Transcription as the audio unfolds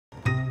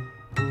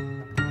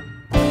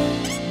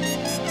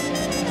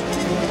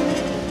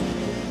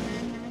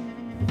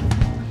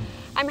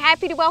I'm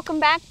happy to welcome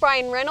back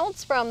Bryan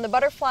Reynolds from the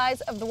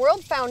Butterflies of the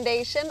World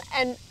Foundation,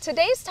 and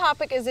today's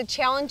topic is a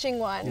challenging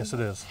one. Yes, it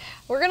is.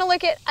 We're going to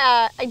look at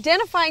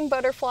identifying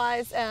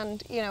butterflies,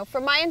 and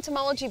from my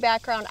entomology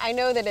background, I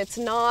know that it's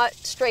not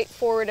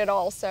straightforward at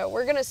all, so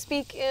we're going to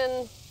speak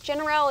in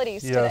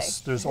generalities today. Yes,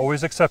 there's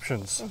always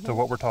exceptions to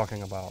what we're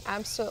talking about.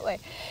 Absolutely.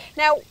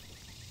 Now,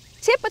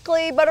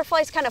 typically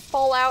butterflies kind of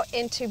fall out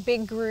into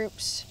big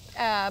groups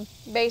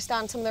based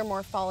on some of their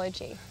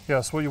morphology.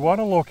 Yes, what you want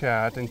to look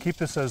at, and keep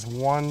this as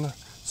one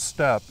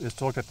step, is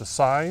to look at the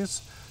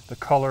size, the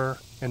color,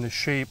 and the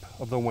shape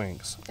of the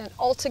wings. And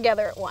all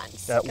together at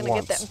once. At Gonna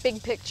once. get that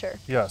big picture.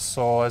 Yes,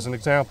 so as an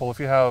example, if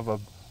you have a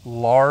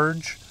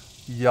large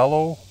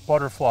yellow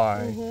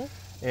butterfly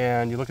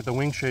and you look at the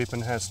wing shape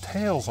and it has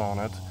tails on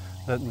it,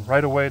 then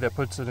right away that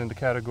puts it in the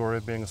category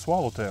of being a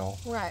swallowtail.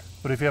 Right.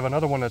 But if you have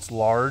another one that's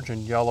large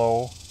and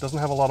yellow, doesn't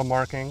have a lot of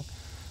marking,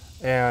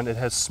 and it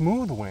has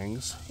smooth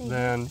wings,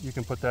 then you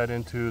can put that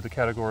into the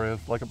category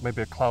of like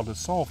maybe a cloudless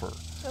sulfur.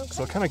 Okay.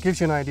 So it kind of gives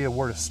you an idea of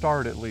where to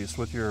start, at least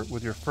with your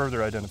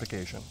further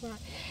identification. Right.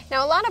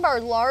 Now, a lot of our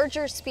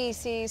larger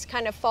species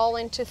kind of fall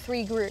into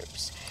three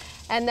groups,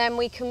 and then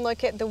we can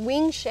look at the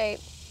wing shape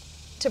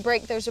to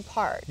break those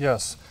apart.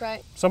 Yes.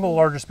 Right. Some of the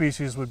larger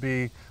species would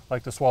be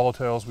like the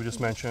swallowtails we just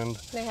mentioned.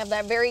 They have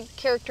that very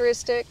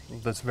characteristic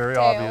That's very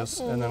tail.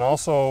 obvious. And then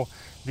also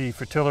the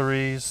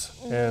fritillaries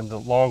and the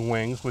long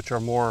wings, which are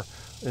more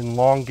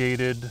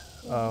elongated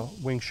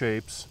wing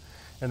shapes.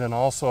 And then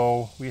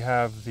also we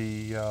have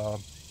the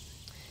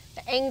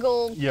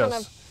angled yes.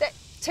 kind of that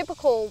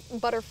typical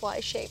butterfly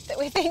shape that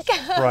we think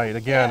of. Right,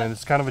 again, Yeah. and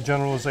it's kind of a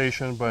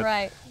generalization, but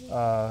Right.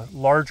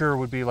 larger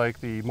would be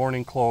like the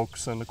mourning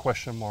cloaks and the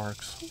question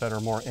marks that are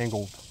more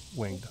angled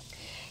winged.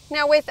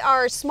 Now, with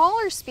our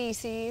smaller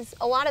species,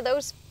 a lot of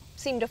those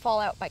seem to fall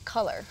out by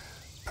color.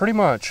 Pretty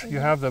much. You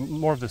have the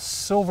more of the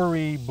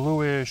silvery,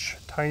 bluish,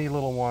 tiny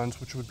little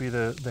ones, which would be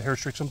the hair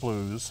streaks and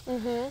blues.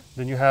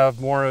 Then you have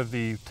more of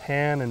the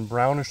tan and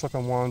brownish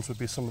looking ones, would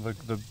be some of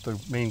the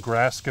main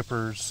grass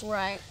skippers.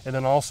 Right. And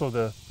then also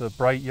the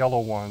bright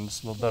yellow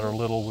ones that are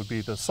little would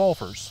be the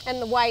sulfurs.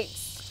 And the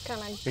whites kind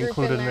of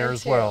Included in there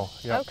as well.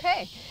 Yep.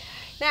 Okay.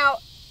 Now,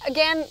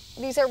 again,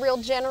 these are real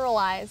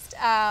generalized,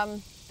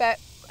 but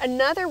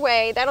another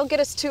way, that'll get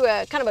us to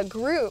a kind of a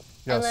group.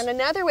 Yes. And then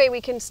another way we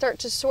can start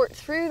to sort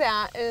through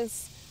that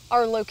is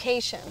our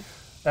location.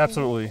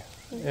 Absolutely.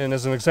 And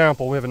as an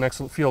example, we have an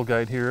excellent field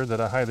guide here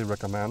that I highly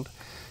recommend.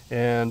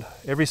 And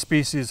every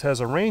species has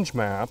a range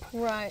map.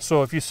 Right.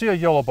 So if you see a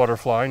yellow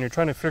butterfly and you're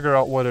trying to figure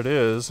out what it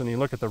is, and you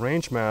look at the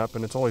range map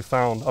and it's only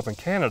found up in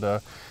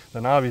Canada,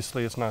 then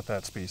obviously it's not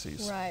that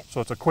species. Right. So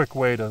it's a quick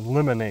way to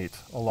eliminate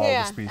a lot of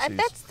the species.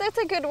 That's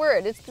a good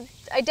word.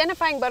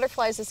 Identifying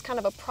butterflies is kind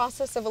of a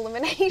process of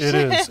elimination. It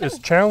is. It's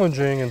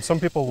challenging, and some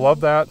people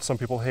love that, some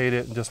people hate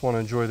it and just want to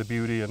enjoy the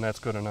beauty, and that's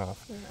good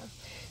enough. Yeah.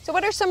 So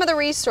what are some of the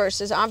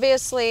resources?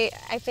 Obviously,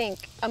 I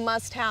think a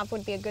must-have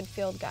would be a good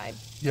field guide.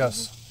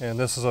 Yes, and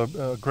this is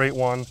a great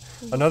one.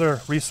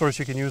 Another resource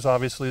you can use,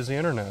 obviously, is the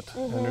internet.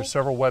 And there's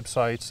several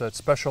websites that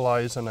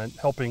specialize in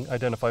helping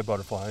identify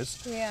butterflies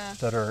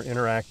that are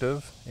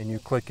interactive, and you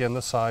click in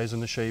the size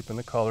and the shape and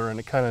the color, and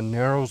it kind of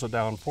narrows it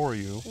down for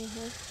you.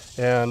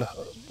 And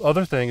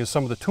other thing is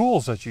some of the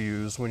tools that you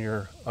use when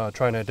you're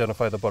trying to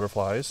identify the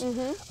butterflies.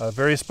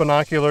 Various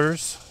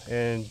binoculars,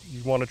 and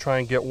you want to try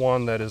and get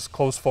one that is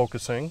close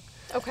focusing.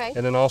 Okay.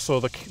 And then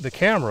also the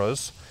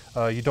cameras.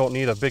 You don't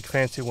need a big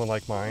fancy one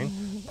like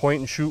mine.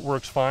 Point and shoot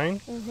works fine.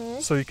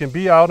 So you can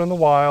be out in the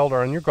wild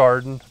or in your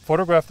garden,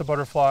 photograph the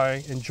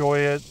butterfly, enjoy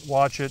it,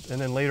 watch it,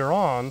 and then later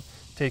on,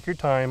 take your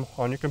time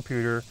on your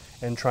computer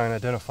and try and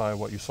identify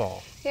what you saw.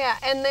 Yeah,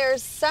 and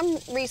there's some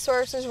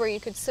resources where you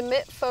could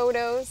submit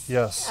photos.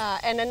 Yes.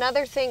 And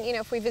another thing,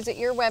 if we visit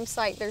your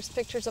website, there's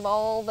pictures of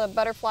all the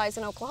butterflies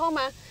in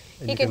Oklahoma.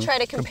 And you can try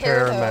to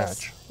compare and those.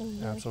 match.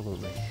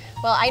 Absolutely.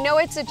 Well, I know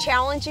it's a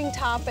challenging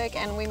topic,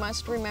 and we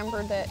must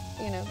remember that,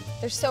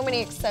 there's so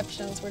many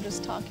exceptions. We're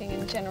just talking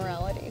in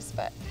generalities,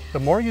 but The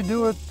more you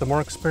do it, the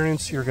more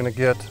experience you're going to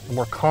get, the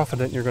more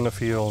confident you're going to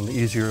feel, and the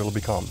easier it'll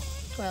become.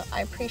 well,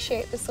 I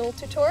appreciate this little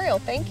tutorial.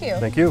 Thank you.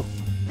 Thank you.